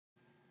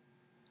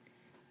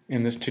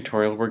In this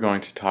tutorial we're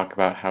going to talk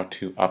about how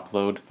to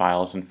upload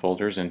files and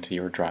folders into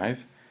your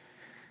drive.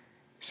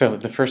 So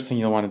the first thing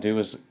you'll want to do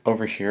is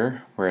over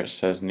here where it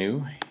says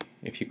New.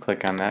 If you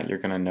click on that, you're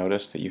going to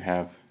notice that you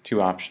have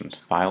two options,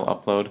 File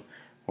Upload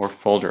or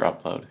Folder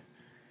Upload.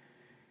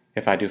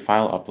 If I do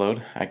File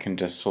Upload, I can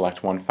just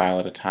select one file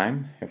at a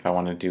time. If I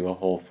want to do a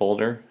whole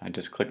folder, I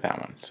just click that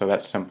one. So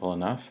that's simple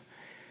enough.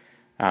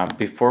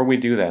 Before we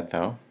do that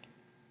though,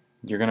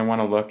 you're going to want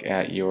to look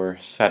at your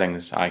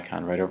settings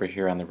icon right over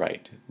here on the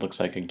right. It looks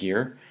like a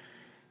gear.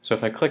 So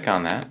if I click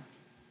on that,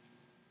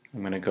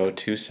 I'm going to go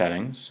to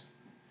settings,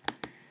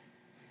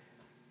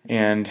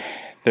 and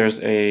there's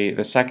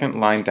the second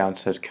line down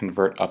says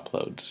convert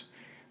uploads.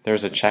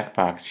 There's a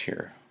checkbox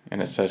here and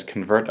it says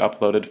convert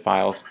uploaded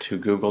files to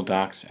Google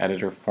Docs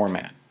editor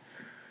format.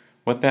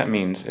 What that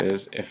means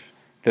is if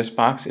this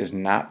box is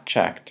not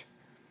checked,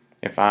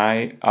 if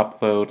I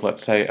upload,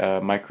 let's say,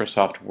 a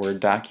Microsoft Word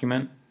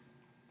document,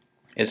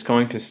 it's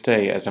going to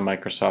stay as a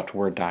Microsoft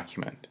Word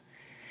document.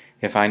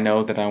 If I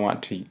know that I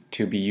want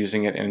to be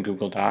using it in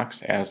Google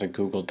Docs as a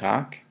Google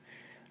Doc,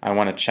 I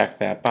want to check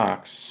that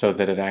box so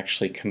that it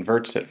actually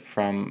converts it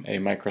from a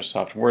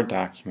Microsoft Word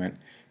document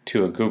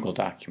to a Google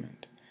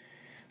document.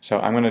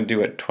 So I'm going to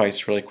do it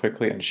twice really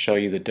quickly and show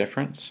you the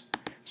difference.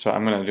 So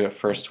I'm going to do it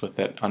first with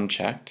it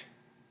unchecked.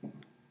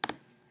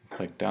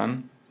 Click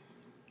Done.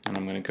 And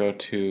I'm going to go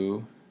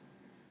to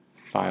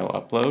File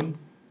Upload.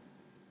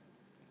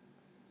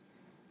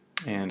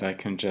 And I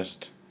can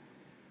just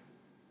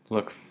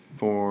look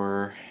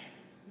for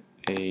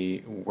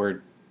a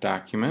Word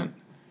document,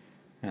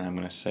 and I'm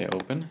going to say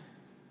Open,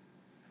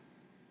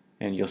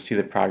 and you'll see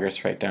the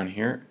progress right down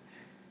here.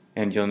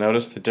 And you'll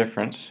notice the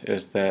difference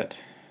is that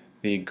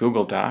the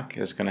Google Doc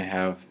is going to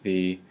have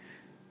the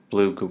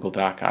blue Google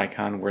Doc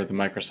icon, where the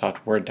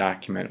Microsoft Word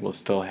document will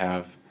still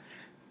have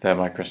the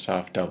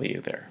Microsoft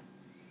W there.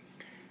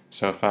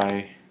 So if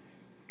I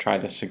try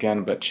this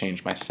again but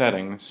change my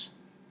settings,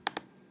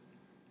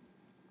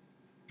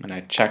 and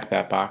I check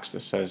that box that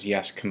says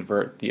yes,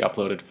 convert the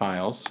uploaded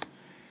files,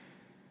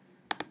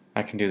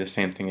 I can do the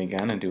same thing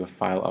again and do a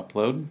file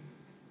upload.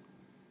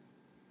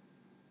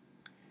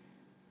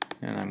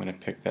 And I'm going to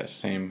pick that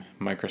same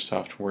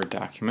Microsoft Word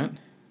document.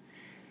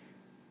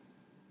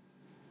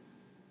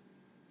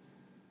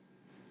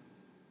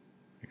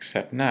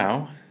 Except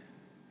now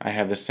I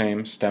have the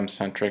same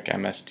STEM-centric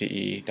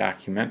MSDE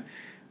document.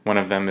 One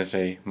of them is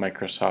a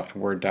Microsoft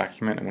Word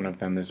document and one of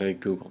them is a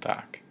Google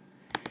Doc.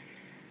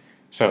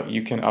 So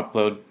you can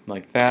upload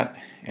like that,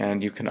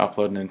 and you can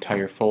upload an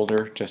entire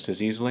folder just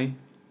as easily.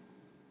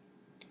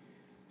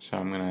 So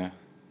I'm going to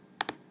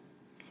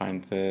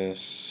find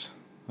this,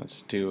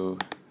 let's do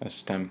a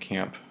STEM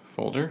Camp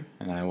folder,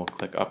 and I will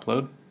click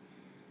Upload.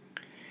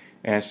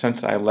 And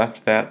since I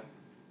left that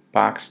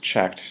box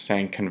checked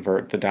saying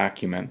convert the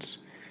documents,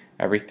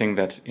 everything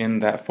that's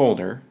in that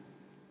folder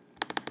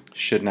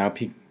should now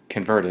be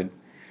converted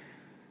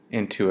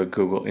into a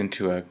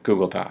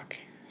Google Doc.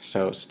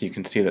 So you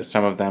can see that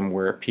some of them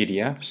were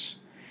PDFs.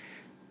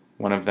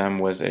 One of them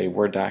was a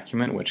Word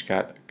document which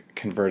got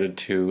converted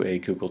to a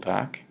Google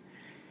Doc.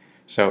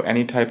 So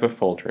any type of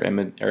folder,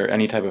 or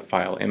any type of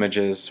file,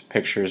 images,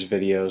 pictures,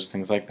 videos,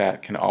 things like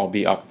that, can all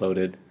be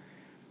uploaded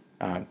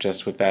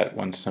just with that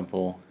one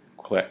simple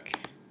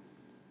click.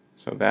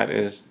 So that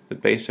is the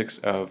basics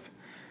of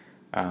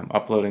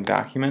uploading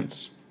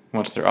documents.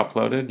 Once they're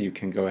uploaded, you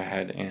can go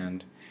ahead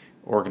and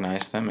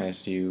organize them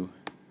as you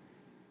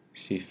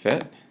see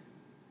fit.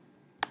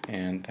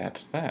 And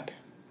that's that.